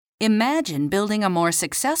Imagine building a more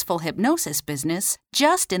successful hypnosis business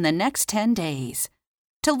just in the next 10 days.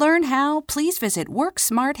 To learn how, please visit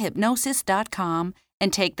WorkSmartHypnosis.com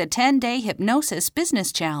and take the 10-day Hypnosis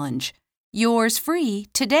Business Challenge. Yours free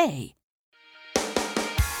today.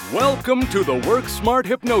 Welcome to the Work Smart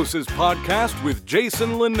Hypnosis podcast with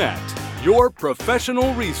Jason Linett, your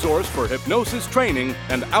professional resource for hypnosis training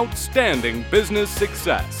and outstanding business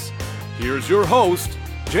success. Here's your host,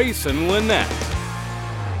 Jason Linett.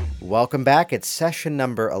 Welcome back. It's session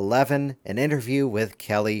number 11, an interview with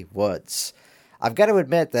Kelley Woods. I've got to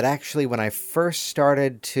admit that actually when I first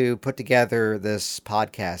started to put together this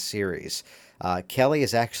podcast series, Kelley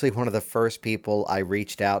is actually one of the first people I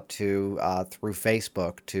reached out to through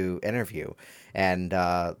Facebook to interview. And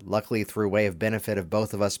luckily, through way of benefit of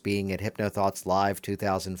both of us being at HypnoThoughts Live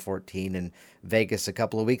 2014 in Vegas a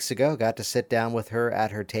couple of weeks ago, got to sit down with her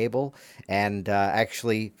at her table and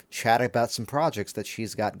actually chat about some projects that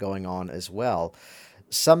she's got going on as well.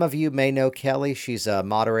 Some of you may know Kelley. She's a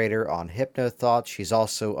moderator on HypnoThoughts. She's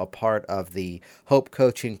also a part of the Hope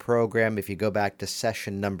Coaching Program, if you go back to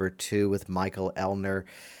session number 2 with Michael Elner.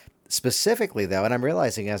 Specifically, though, and I'm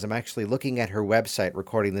realizing as I'm actually looking at her website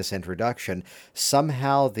recording this introduction,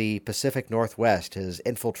 somehow the Pacific Northwest has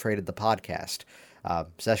infiltrated the podcast.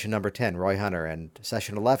 Session number 10, Roy Hunter, and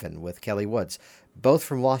session 11 with Kelley Woods, both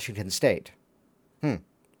from Washington State.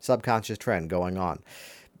 Subconscious trend going on.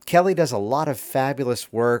 Kelley does a lot of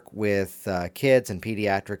fabulous work with kids and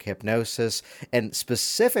pediatric hypnosis, and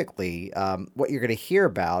specifically what you're going to hear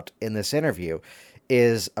about in this interview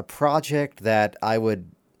is a project that I would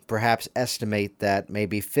perhaps estimate that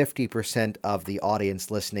maybe 50% of the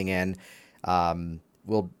audience listening in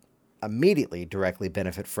will immediately directly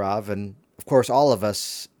benefit from, and of course all of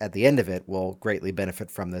us at the end of it will greatly benefit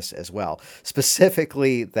from this as well.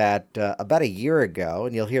 Specifically that about a year ago,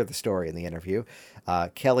 and you'll hear the story in the interview,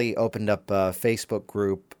 Kelley opened up a Facebook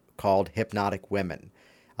group called Hypnotic Women,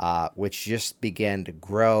 which just began to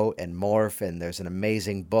grow and morph, and there's an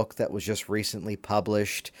amazing book that was just recently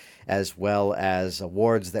published, as well as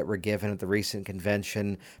awards that were given at the recent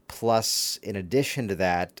convention, plus, in addition to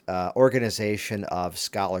that, organization of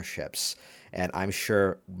scholarships, and I'm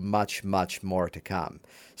sure much, much more to come.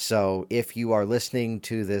 So if you are listening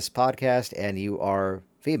to this podcast and you are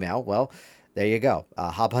female, well, there you go.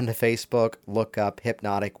 Hop onto Facebook, look up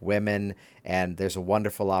Hypnotic Women, and there's a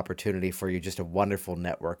wonderful opportunity for you, just a wonderful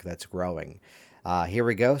network that's growing. Here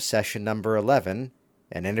we go, session number 11,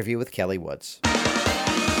 an interview with Kelley Woods.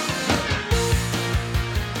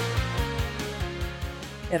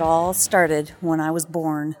 It all started when I was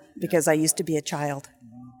born because I used to be a child.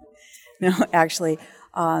 No, actually,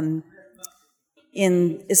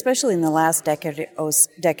 especially in the last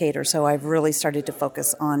decade or so, I've really started to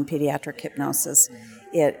focus on pediatric hypnosis.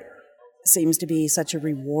 It seems to be such a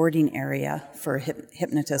rewarding area for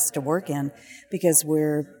hypnotists to work in because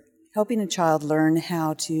we're helping a child learn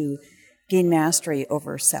how to gain mastery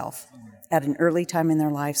over self at an early time in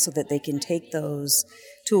their life so that they can take those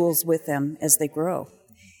tools with them as they grow.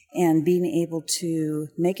 And being able to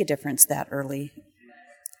make a difference that early,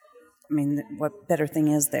 I mean, what better thing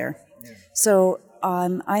is there? So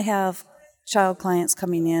I have child clients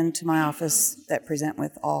coming into my office that present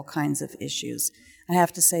with all kinds of issues. I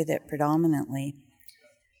have to say that predominantly,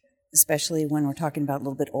 especially when we're talking about a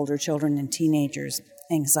little bit older children and teenagers,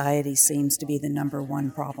 anxiety seems to be the number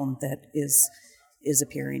one problem that is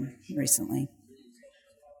appearing recently.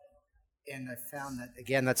 And I found that,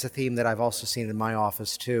 again, that's a theme that I've also seen in my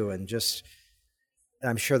office too, and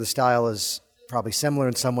I'm sure the style is probably similar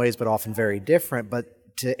in some ways, but often very different. But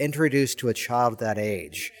to introduce to a child that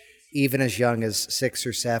age, even as young as 6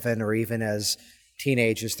 or 7, or even as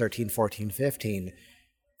teenagers, 13, 14, 15,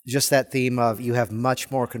 just that theme of you have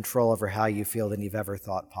much more control over how you feel than you've ever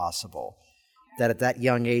thought possible. That at that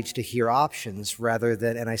young age to hear options rather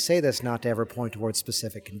than, and I say this not to ever point towards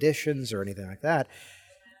specific conditions or anything like that,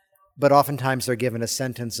 but oftentimes they're given a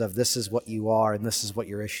sentence of this is what you are and this is what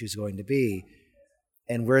your issue is going to be.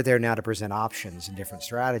 And we're there now to present options and different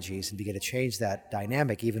strategies and begin to change that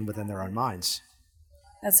dynamic even within their own minds.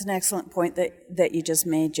 That's an excellent point that you just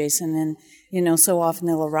made, Jason. And, so often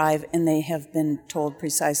they'll arrive and they have been told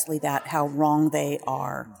precisely that, how wrong they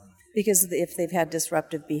are. Because if they've had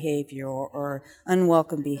disruptive behavior or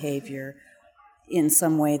unwelcome behavior in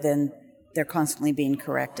some way, then they're constantly being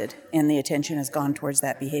corrected and the attention has gone towards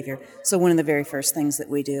that behavior. So one of the very first things that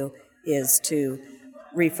we do is to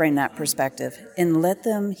reframe that perspective and let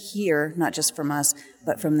them hear, not just from us,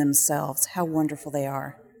 but from themselves, how wonderful they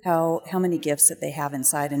are, how many gifts that they have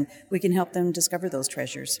inside, and we can help them discover those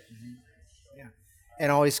treasures. Mm-hmm. Yeah.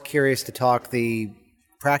 And always curious to talk the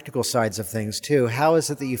practical sides of things too. How is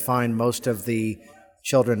it that you find most of the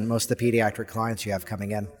children, most of the pediatric clients you have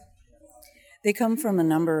coming in? They come from a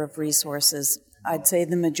number of resources. I'd say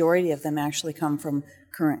the majority of them actually come from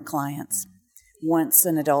current clients. Once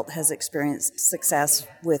an adult has experienced success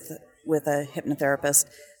with a hypnotherapist,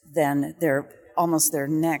 then their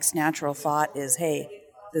next natural thought is, hey,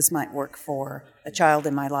 this might work for a child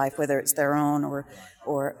in my life, whether it's their own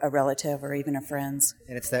or a relative or even a friend's.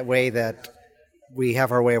 And it's that way that we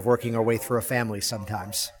have our way of working our way through a family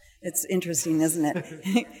sometimes. It's interesting, isn't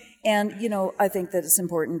it? And, I think that it's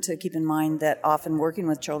important to keep in mind that often working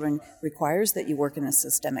with children requires that you work in a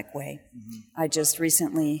systemic way. I just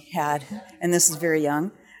recently had, and this is very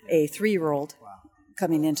young, a 3-year-old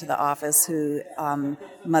coming into the office who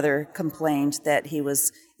mother complained that he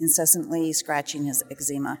was incessantly scratching his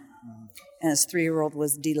eczema. And his 3-year-old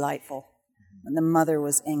was delightful. And the mother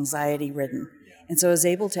was anxiety-ridden. And so I was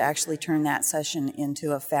able to actually turn that session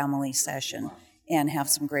into a family session and have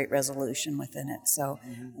some great resolution within it. So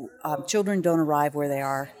children don't arrive where they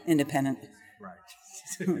are independent.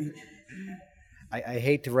 Right. I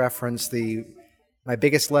hate to reference my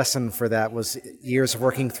biggest lesson for that was years of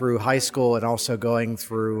working through high school and also going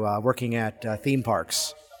through working at theme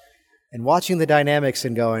parks and watching the dynamics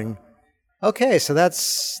and going, okay, so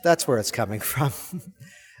that's where it's coming from.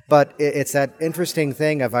 But it's that interesting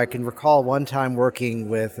thing of I can recall one time working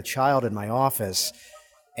with a child in my office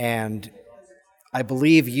and I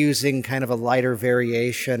believe using kind of a lighter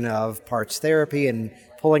variation of parts therapy and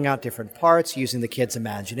pulling out different parts, using the kid's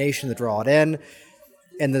imagination to draw it in.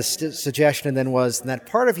 And the suggestion then was that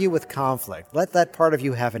part of you with conflict, let that part of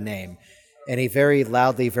you have a name. And he very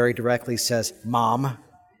loudly, very directly says, Mom.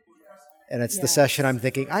 And it's the session I'm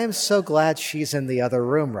thinking, I am so glad she's in the other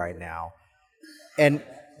room right now. And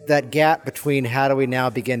that gap between how do we now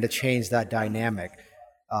begin to change that dynamic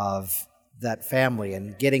of that family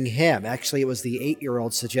and getting him. Actually, it was the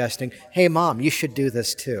 8-year-old suggesting, hey, Mom, you should do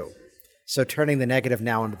this too. So turning the negative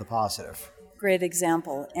now into the positive. Great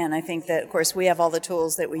example. And I think that, of course, we have all the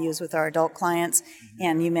tools that we use with our adult clients.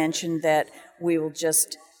 And you mentioned that we will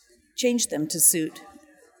just change them to suit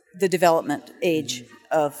the development age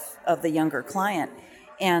of the younger client.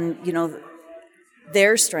 And,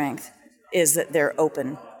 their strength is that they're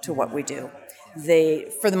open to what we do.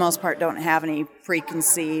 They, for the most part, don't have any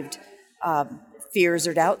preconceived fears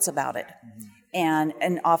or doubts about it.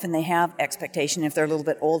 And often they have expectation if they're a little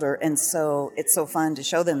bit older, and so it's so fun to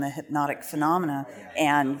show them the hypnotic phenomena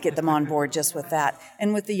and get them on board just with that.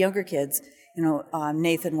 And with the younger kids,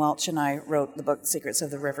 Nathan Welch and I wrote the book Secrets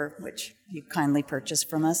of the River, which you kindly purchased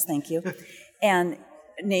from us, thank you. And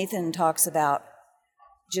Nathan talks about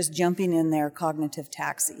just jumping in their cognitive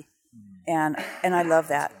taxi. And I love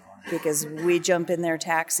that because we jump in their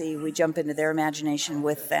taxi, we jump into their imagination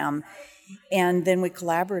with them, and then we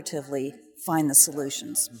collaboratively find the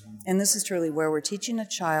solutions. And this is truly where we're teaching a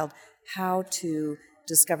child how to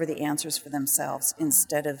discover the answers for themselves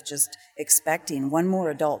instead of just expecting one more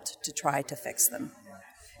adult to try to fix them.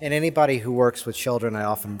 And anybody who works with children, I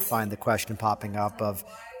often find the question popping up of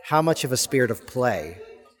how much of a spirit of play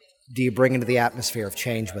do you bring into the atmosphere of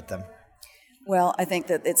change with them? Well, I think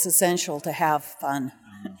that it's essential to have fun.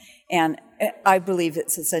 And I believe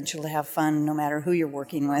it's essential to have fun no matter who you're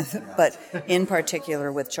working with, but in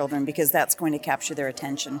particular with children, because that's going to capture their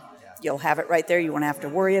attention. You'll have it right there. You won't have to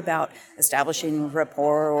worry about establishing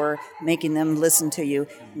rapport or making them listen to you.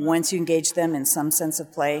 Once you engage them in some sense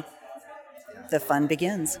of play, the fun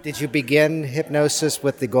begins. Did you begin hypnosis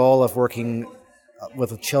with the goal of working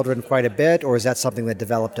with children quite a bit, or is that something that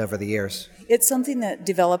developed over the years? It's something that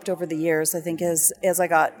developed over the years. I think as I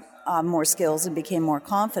got more skills and became more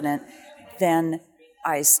confident, then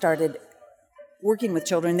I started working with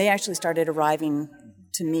children. They actually started arriving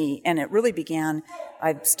to me, and it really began,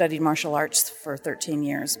 I've studied martial arts for 13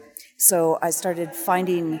 years. So I started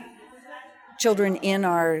finding children in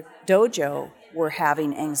our dojo were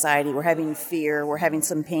having anxiety, were having fear, were having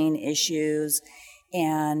some pain issues,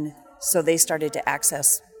 and so they started to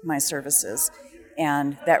access my services,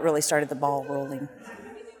 and that really started the ball rolling.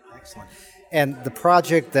 Excellent. And the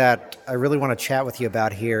project that I really want to chat with you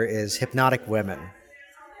about here is Hypnotic Women.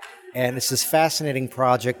 And it's this fascinating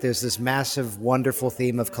project. There's this massive, wonderful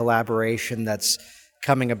theme of collaboration that's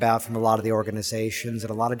coming about from a lot of the organizations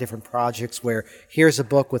and a lot of different projects where here's a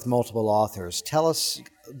book with multiple authors. Tell us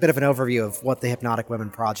a bit of an overview of what the Hypnotic Women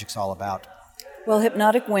project's all about. Well,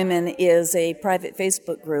 Hypnotic Women is a private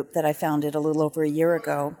Facebook group that I founded a little over a year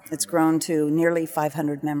ago. It's grown to nearly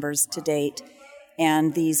 500 members to date.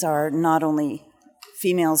 And these are not only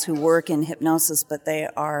females who work in hypnosis, but they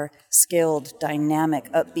are skilled,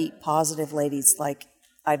 dynamic, upbeat, positive ladies like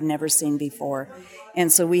I've never seen before.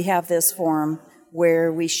 And so we have this forum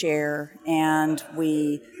where we share and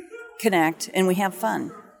we connect and we have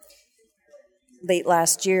fun. Late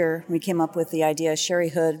last year, we came up with the idea. Sherry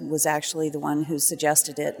Hood was actually the one who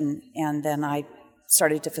suggested it, and then I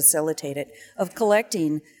started to facilitate it, of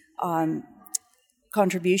collecting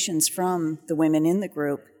contributions from the women in the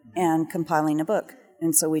group and compiling a book.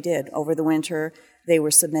 And so we did. Over the winter, they were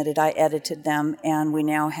submitted. I edited them, and we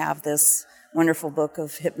now have this wonderful book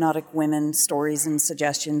of hypnotic women stories and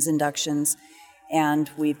suggestions, inductions, and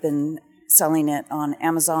we've been selling it on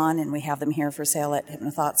Amazon, and we have them here for sale at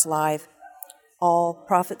Hypnothoughts Live. All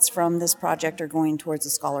profits from this project are going towards a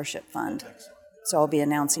scholarship fund. So I'll be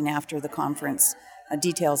announcing after the conference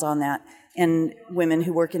details on that. And women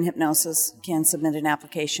who work in hypnosis can submit an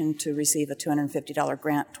application to receive a $250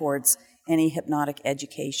 grant towards any hypnotic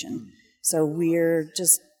education. So we're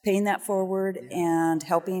just paying that forward and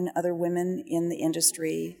helping other women in the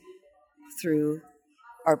industry through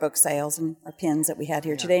our book sales and our pins that we had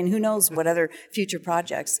here today. And who knows what other future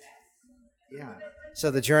projects. Yeah. So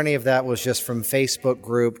the journey of that was just from Facebook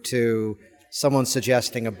group to someone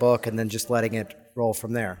suggesting a book and then just letting it roll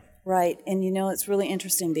from there. Right. And it's really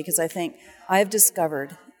interesting because I think I've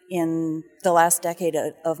discovered in the last decade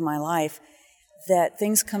of my life that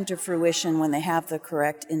things come to fruition when they have the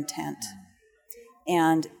correct intent.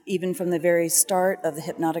 And even from the very start of the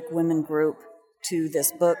Hypnotic Women group to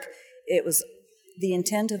this book, the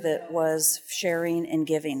intent of it was sharing and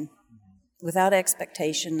giving, without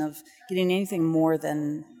expectation of getting anything more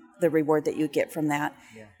than the reward that you get from that.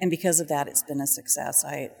 Yeah. And because of that, it's been a success.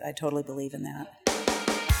 I totally believe in that.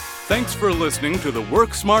 Thanks for listening to the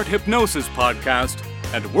Work Smart Hypnosis podcast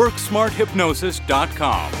at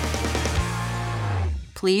WorkSmartHypnosis.com.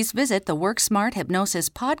 Please visit the Work Smart Hypnosis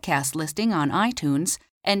podcast listing on iTunes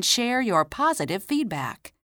and share your positive feedback.